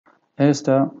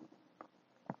ئێستا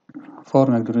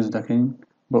فۆرمێک دروست دەکەین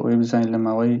بۆ ئەوەی بزانین لە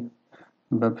ماوەی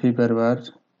بەپێی بەروار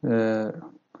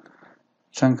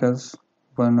چەند کەس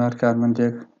بۆ نمونە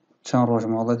کارمەندێک چەند ڕۆژ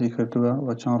مۆڵەتی کردووە و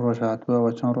چەند ڕۆژ هاتووە و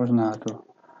چەند ڕۆژ نهاتووە.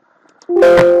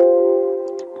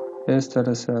 ئێستا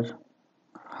لەسەر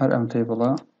هەر ئەم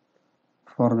تێبڵە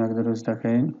فۆرمێک دروست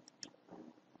دەکەین.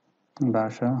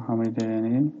 باشە، هەمووی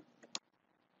دەهێنین،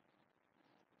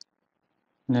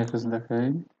 نێکس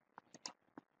دەکەین،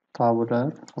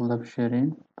 تابولار هەڵدەپشێرین،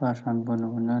 پاشان بۆ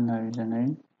نمونە ناوی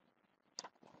دەنێین،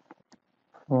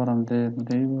 فۆرم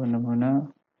دەی بۆ نمونە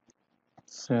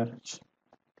سێرچ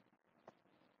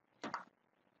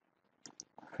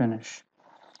فینش.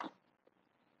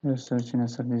 ئێستا چینە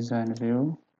سەر دیزاین ڤیو،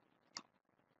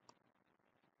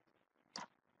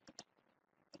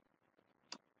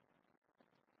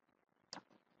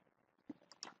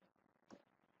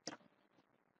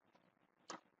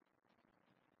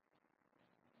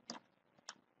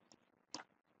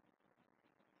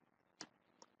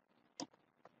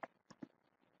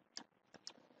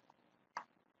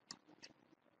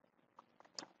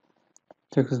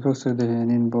 تێکست بۆکسێک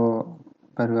دەهێنین بۆ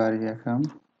بەرواری یەکەم،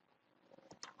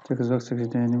 تێکست بۆکسێکی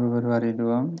دەهێنین بۆ بەرواری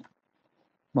دووەم،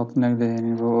 بەڵتنێک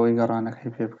دەهێنین بۆ ئەوەی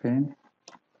گەڕانەکەی پێ بکەین.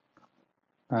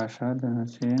 باشە،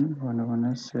 دەنووسین بۆ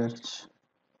نمونە سێرچ.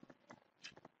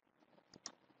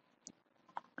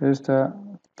 ئێستا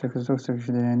تێکست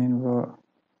بۆکسێکی دەهێنین بۆ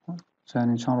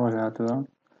زانین چەند ڕۆژ هاتووە،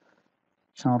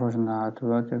 چەند ڕۆژ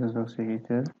نەهاتووە، تێکست بۆکسێکی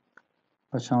تر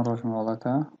بە چەند ڕۆژ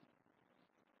مۆڵەتە.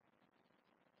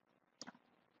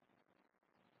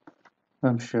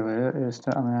 بەم شێوەیە ئێستا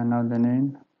ئەمەیان ناو دەنێین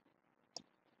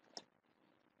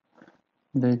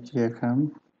دەیتی یەکەم،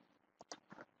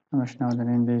 ئەمەش ناو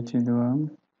دەنێین دەیتی دووەم.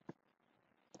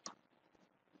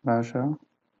 باشە،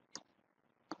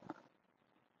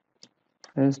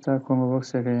 ئێستا کۆمبۆ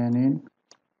بۆکسێکە هێنین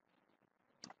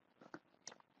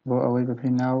بۆ ئەوەی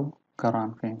بەپێی ناو گەڕان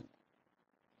بکەین.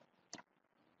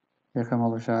 یەکەم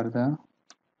هەڵبژاردە،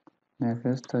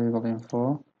 نێکست، تەیبڵ ئینفۆ،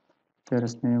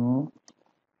 فێرست نێم و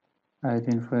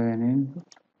ئایدی ئینفۆ هێنین،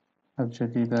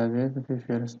 ئەبجەدی دابێت بەپێی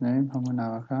فێرست نێم هەموو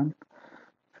ناوەکان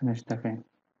فینش دەکەین.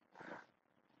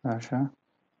 باشە،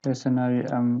 ئێستا ناوی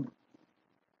ئەم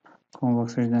کۆمبۆ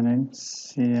بۆکسەش دەنێین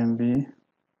CMB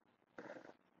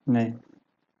نیم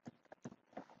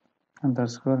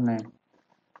ئەندەرسکۆر نیم.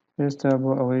 ئێستا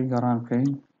بۆ ئەوەی گەڕان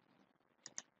بکەین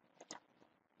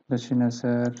دەچینە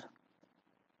سەر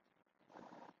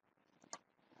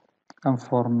ئەم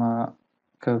فۆرمە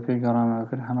کە بەپێی گەڕانەوە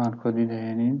کرد، هەمان کۆدی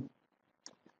دەهێنین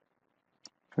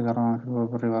کە گەڕانەوە کرد بۆ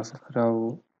بڕی واسەکرا و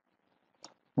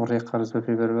بڕی قەرز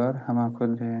بەپێی بەروار، هەمان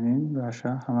کۆد دەهێنین.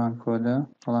 باشە، هەمان کۆدە،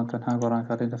 بەڵام تەنها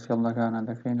گۆڕانکاری لە فێڵدەکانە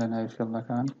دەکەین، لە ناوی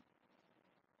فێڵدەکان.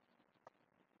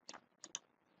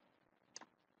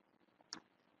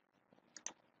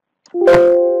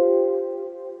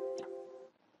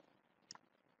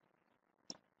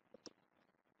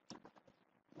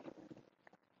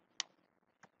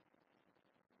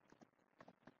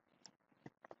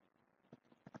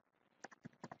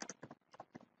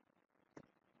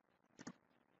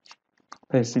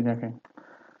 پێسی دەکەین.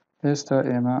 ئێستا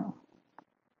ئێمە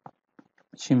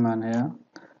چیمان هەیە؟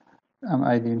 ئەم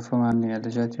ئایدی ئینفۆمان نییە،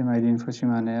 لەجاتی ئەم ئایدی ئینفۆ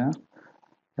چیمان هەیە؟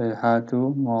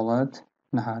 هاتوو، مۆڵەت،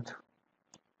 نەهاتوو،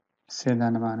 سێ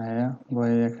دانەمان هەیە.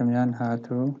 بۆیە یەکەمیان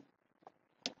هاتوو.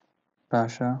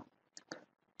 باشە،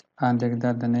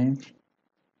 ئاندێکدا دەنێین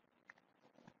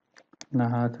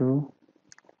نەهاتوو،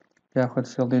 یاخود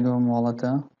فێڵی دووەم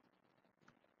مۆڵەتە،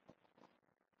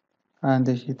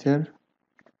 ئاندێکی تر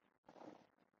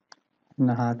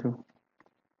نەهاتوو.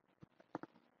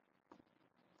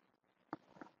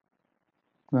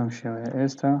 بەم شێوەیە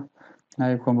ئێستا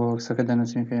ناوی کۆمبۆ بۆکسەکە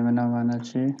دەنووسین کە ئێمە ناومانە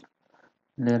چی؟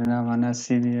 لێرە ناومانە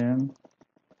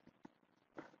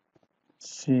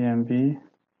CMB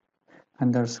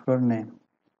ئەندەرسکۆر نیم.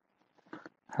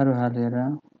 هەروەها لێرە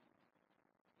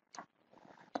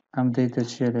ئەم دەیتە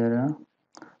چییە؟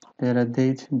 لێرە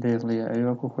دەیت دەیڵیە، ئەوی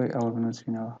وەکو خۆی ئەوە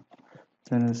بنووسینەوە،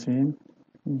 دەنووسین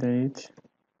دەیت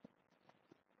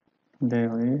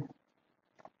دەیڵی.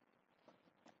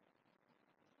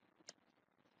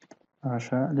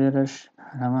 باشە، لێرەش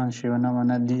هەمان شێوە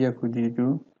ناومانە D1 و D2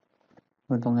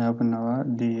 بۆ دڵنیا بنەوە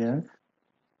D1،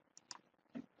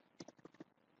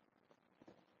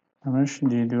 ئەمەش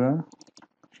D2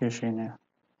 کێشەی نییە.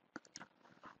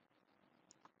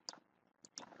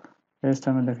 ئێستا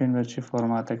ئەمە دەکەین بە چی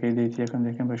فۆرماتەکەی؟ دەیتی یەکەم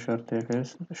دەکەین بە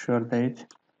شۆرت دەیت،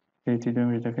 دەیتی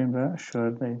دووەمیش دەکەین بە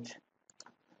شۆرت دەیت.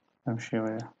 بەم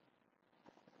شێوەیە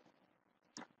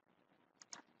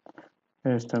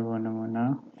ئێستا بۆ نمونە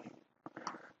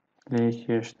لە یەکی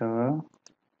هێشتەوە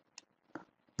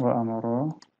بۆ ئەمەڕۆ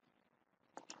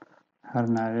هەر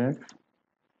ناوێک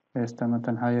ئێستەمە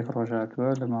تەنها یەک ڕۆژ هاتووە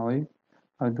لە ماوەی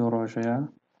ئەو دوو ڕۆژەیە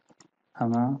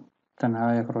ئەمە تەنها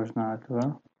یەک ڕۆژ نهاتووە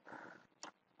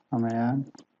ئەمەیان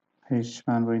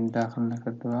هیچمان بۆی داخل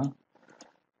نەکردووە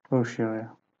بەو شێوەیە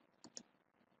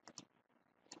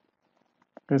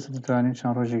ئێستا دەتوانین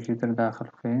چەند ڕۆژێکی تر داخل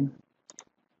بکەین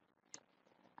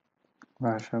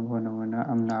باشە بۆ نمونە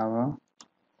ئەم ناوە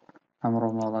ئەمڕۆ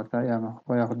مۆڵەتە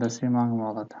یاخود دەستی مانگ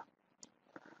مۆڵەتە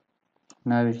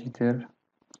ناوێکی تر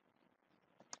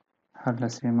هەر لە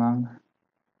سێ مانگ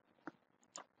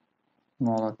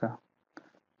مۆڵەتە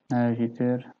ناوێکی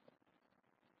تر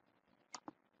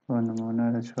بۆ نمونە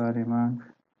لە چواری مانگ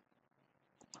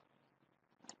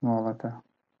مۆڵەتە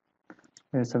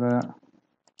ئێستا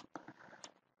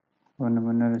بۆ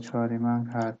نمونە لە چواری مانگ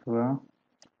هاتووە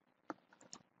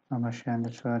ئەمەشیان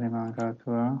لە چواری مانگ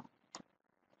هاتووە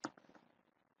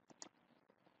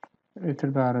ئیتر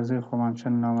بە ئارەزوی خۆمان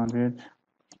چەند ناومان بێت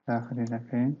داخلی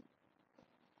دەکەین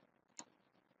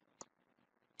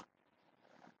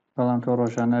بەڵام تۆ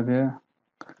ڕۆژانە بێ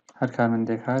هەر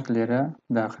کارمەندێک هات لێرە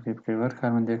داخلی بکەی هەر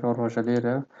کارمەندێک ئەو ڕۆژە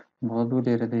لێرە بۆ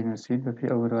لێرە دەینووسیت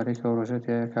بەپێی ئەو بڕوارەی کە ئەو ڕۆژە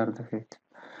تێیە کار دەکەیت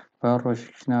با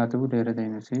ڕۆژێکیش نهاتبوو لێرە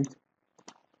دەینووسیت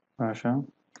باشە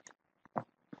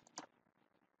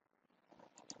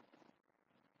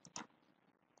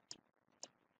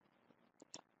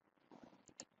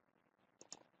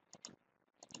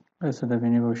ئێستا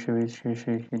دەبینی بەو شێوەیە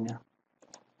کێشەیەکی نییە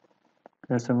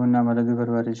ئێستا بوون نامە لە دوو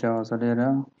بڕواری جیاوازە لێرە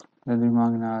لە دوی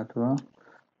مانگ نهاتووە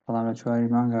بەڵام لە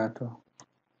چواری مانگ هاتووە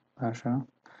باشە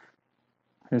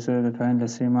ئێستا دەتوانین لە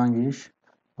سێ مانگیش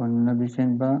بۆ نمونە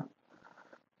بیکەین بە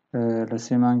لە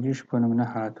سێ مانگیش بۆ نمونە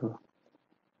هاتووە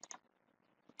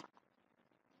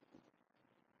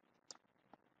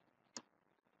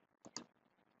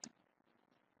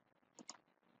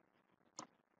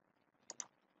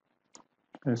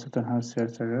ئێستا تەنها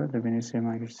سێرچەکە دەبینی سێ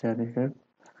مانگیش زیادی کرد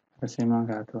لە سێ مانگ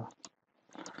هاتووە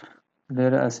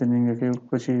لێرە ئەسیلینگەکەی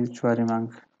بۆچی چواری مانگ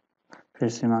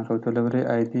پێش سێ مانگ کەوتووە لەبەرەوەی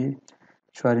ئایدی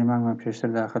چواری مانگمان پێشتر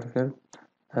داخل کرد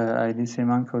ئایدی سێ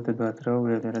مانگ کەوتە دواترەوە و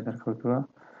لێرە دەرکەوتووە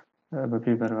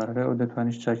بەپێی بەرەوەرەکە ئەو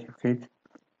دەتوانیت چاکی بکەیت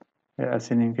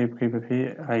ئەسیلینگەکەی بکەیت بەپێی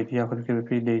ئایدی یاخود بکەیت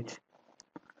بەپێی دەیت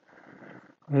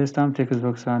ئێستا ئەم تێکست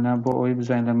بۆکسانە بۆ ئەوەی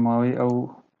بزانین لە ماوەی ئەو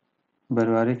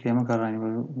بەروارەی کە ئێمە گەڕانی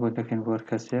بۆ دەکەین بۆ هەر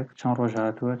کەسێک چەند ڕۆژ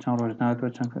هاتووە چەند ڕۆژ نهاتووە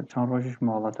چەند ڕۆژیش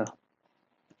مۆڵەتە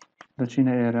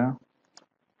دەچینە ئێرە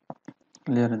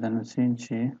لێرە دەنووسین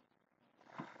چی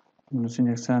نووسین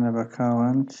یەکسانە بە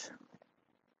کاونت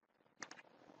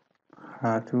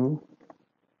هاتوو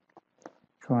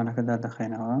کەوانەکە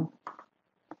دادەخەینەوە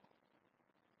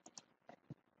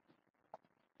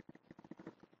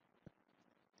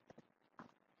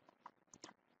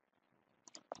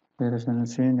لێرەش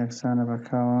دەنووسین یەکسانە بە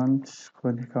کاونت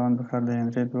کۆدی کاونت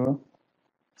بەکاردەهێنرێت بۆ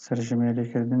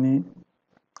سەرژمێریکردنی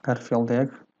هەر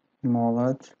فیڵدێک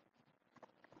مۆڵەت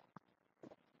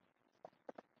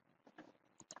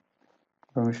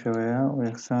بەم شێوەیە و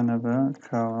یەکسانە بە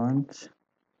کاونت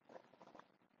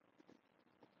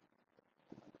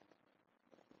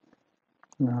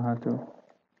نەهاتوو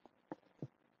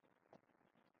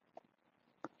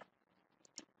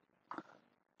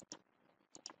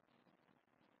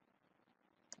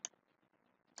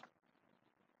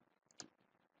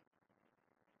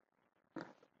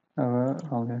ئەوە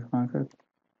هەڵگێکمان کرد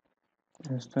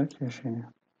ئێستا کێشەی نییە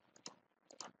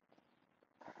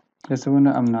ئێستا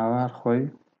بوونە ئەم ناوە هەر خۆی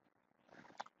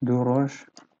دوو ڕۆژ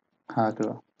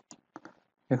هاتووە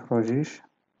یەک ڕۆژیش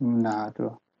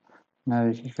نەهاتووە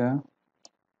ناوێکی کە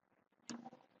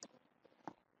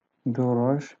دوو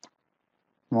ڕۆژ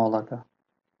مۆڵەتە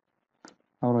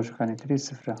ئەو ڕۆژەکانی تری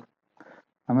سفرە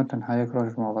ئەمە تەنها یەک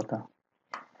ڕۆژ مۆڵەتە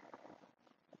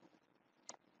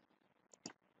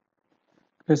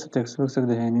ئێستا تێکست بۆکسێک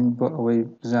دەهێنین بۆ ئەوەی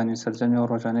بزانین سەرجەمی ئەو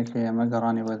ڕۆژانەی کە ئێمە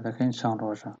گەڕانی بۆ دەکەین چەند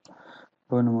ڕۆژە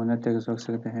بۆ نمونە تێکست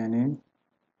بۆکسێک دەهێنین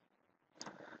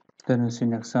دەنووسین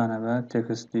یەکسانە بە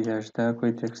تێکستی 18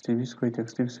 کۆی تێکستی 20 کۆی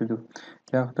تێکستی 22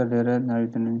 یاخودە لێرە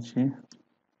ناوی دەنووسی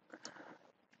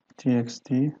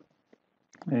تێکستی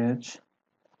h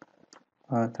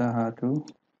واتە هاتوو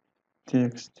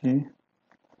تێکستی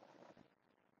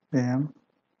m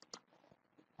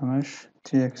ئەمەش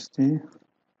تێکستی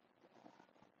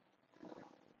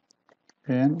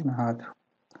n هاتوو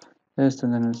ئێستا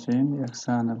دەنووسین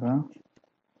یەکسانە بە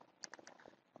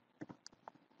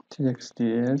تێکستی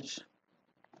h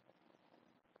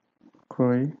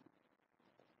کۆی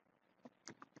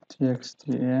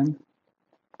تێکستی n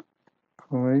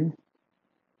کۆی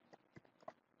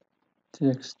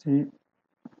تێکستی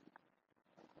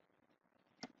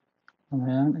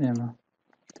ئەمەیان ئێمە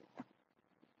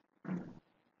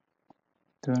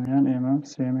دومیان ئێمە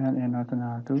سێمیان ئێناتە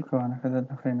هاتوو کەوانەکە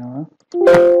دەردەخەینەوە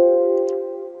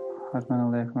حتمما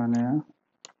ئەڵەیەکمانەیە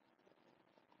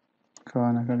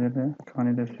کەوانەکە لێرە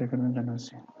کەوانی دەستپێکردن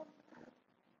دەنووسین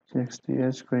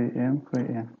TXTH کۆی M کۆی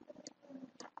N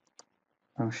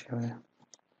بەم شێوەیە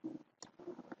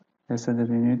ئێستا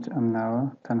دەبینیت ئەم ناوە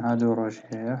تەنها دوو ڕۆژی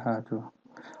هەیە هاتوو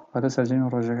واتە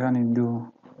سەرجەمی ڕۆژەکانی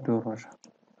دوو ڕۆژە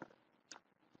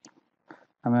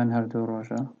ئەمان هەر دوو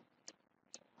ڕۆژە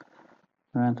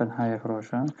ئەمان تەنها یەک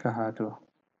ڕۆژە کە هاتووە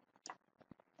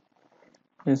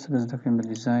ئێستا دەست دەکەین بە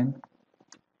دیزاین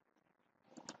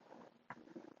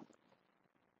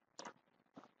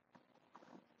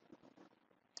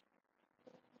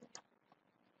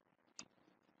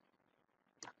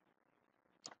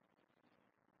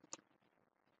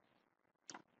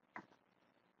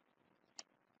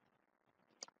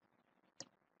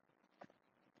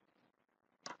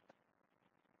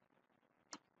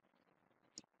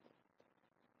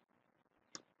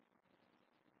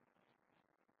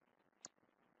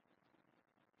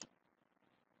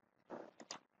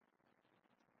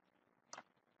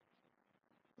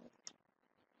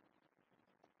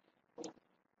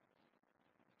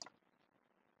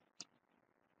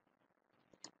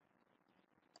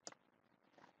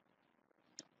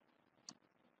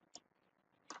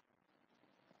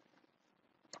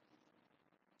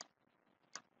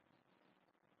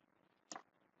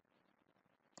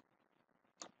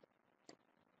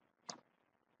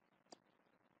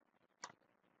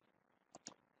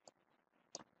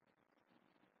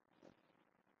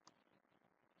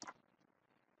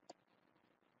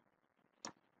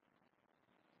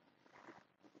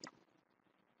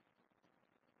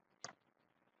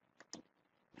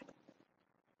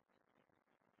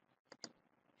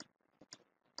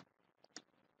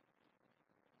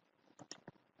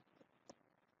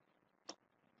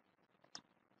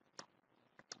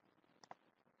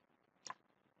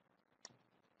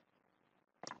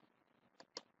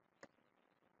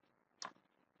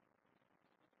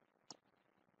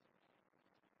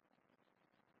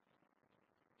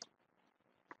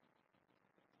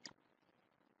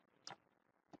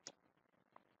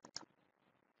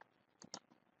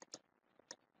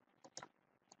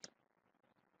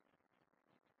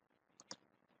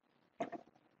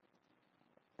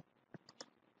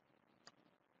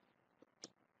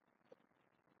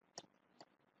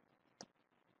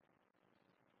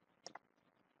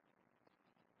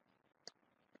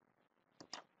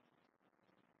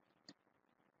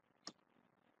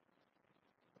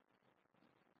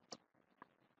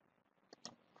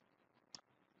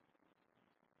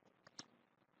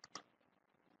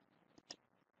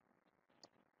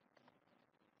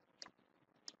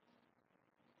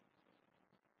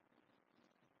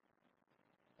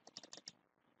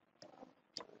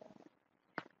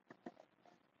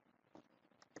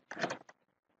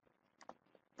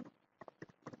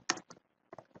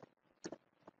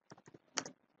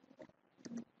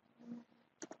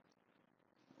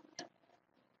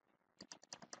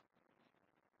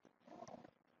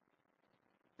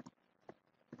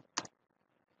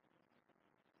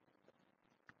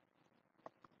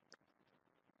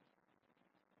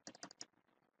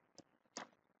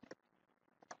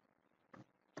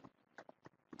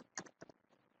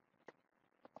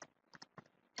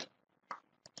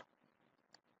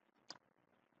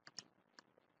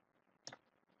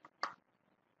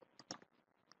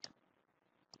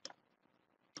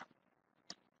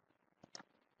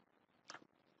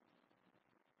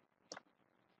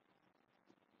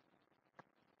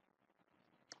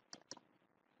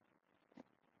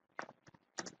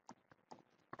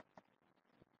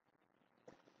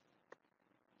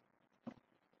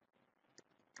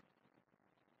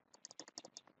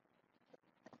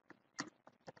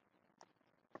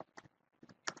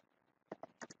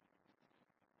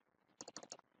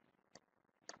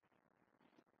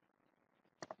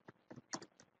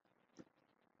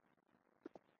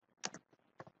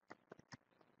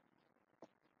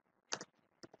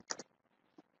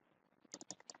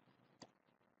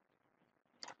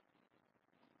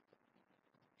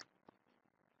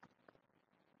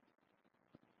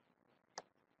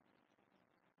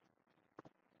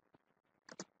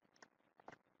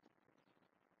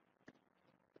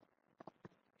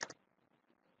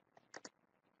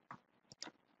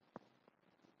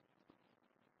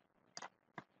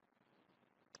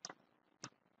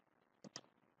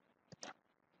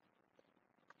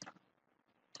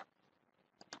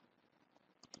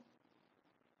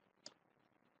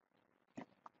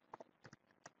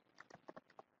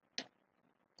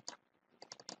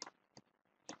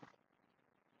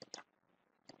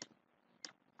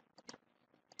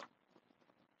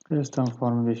ئێستا ئەم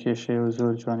فۆرمە بە کێشەیە و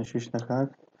زۆر جوانیشیش دەکات.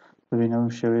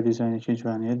 ببینەوە شێوەیە دیزاینێکی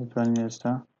جوانەیە. دەتوانین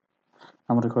ئێستا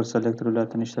ئەم ڕیکۆرد سەلێکتەر و لا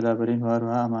تەنیشتە لابەرین،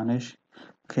 هەروەها ئەمانەش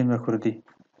بکەین بە کوردی.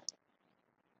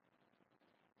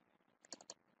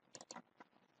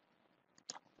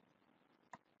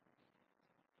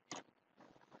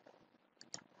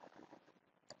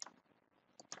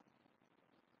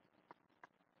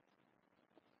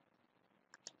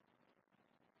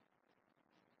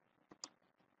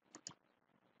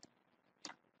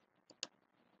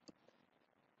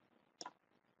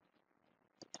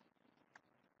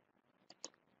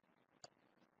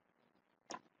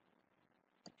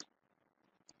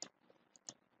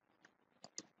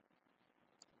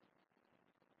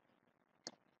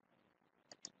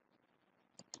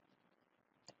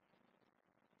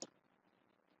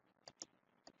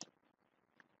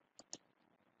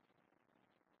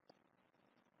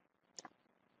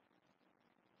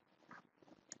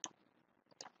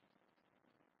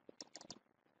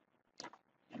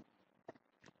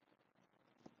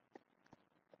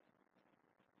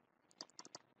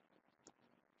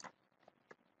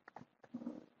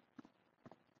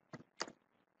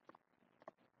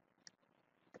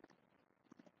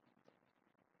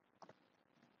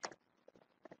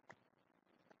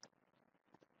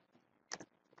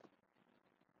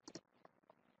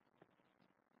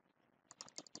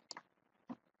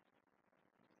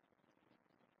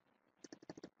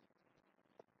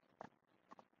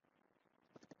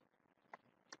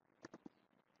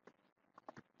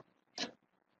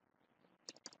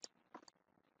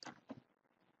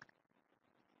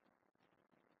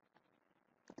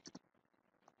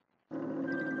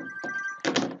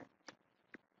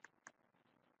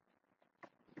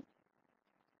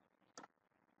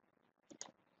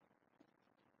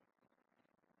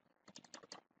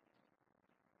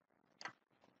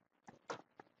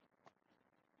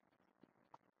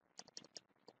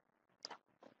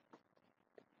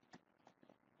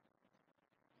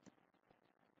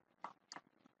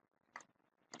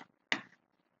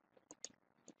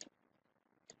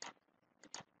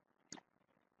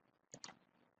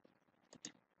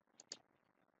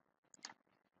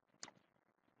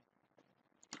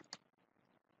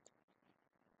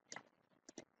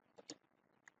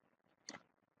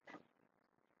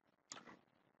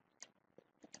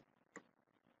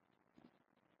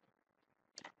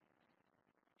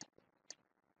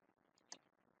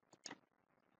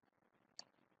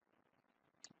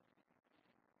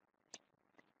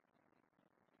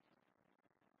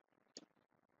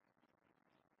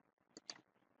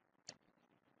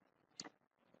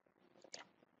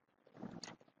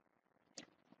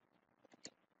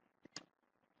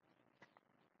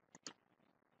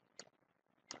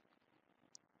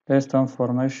 ئێستا ئەم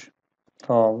فۆرمەش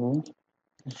تەواو بوو،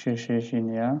 هیچ کێشەیەکی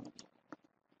نییە.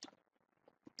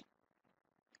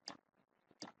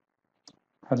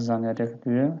 هەر زانیاریەک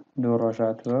دوێ 2 ڕۆژ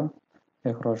هاتووە،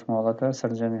 1 ڕۆژ مۆڵەتە،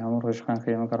 سەرجەمی هەموو ڕۆژەکان کە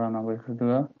ئێمە گەڕانەوەی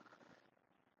کردووە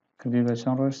کردی بە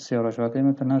چەند ڕۆژ؟ 3 ڕۆژ. واتە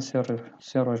ئێمە تەنها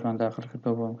 3 ڕۆژمان داخل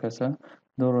کردووە بۆ ئەم کەسە،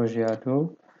 2 ڕۆژی هاتووە و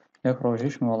 1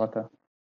 ڕۆژیش مۆڵەتە.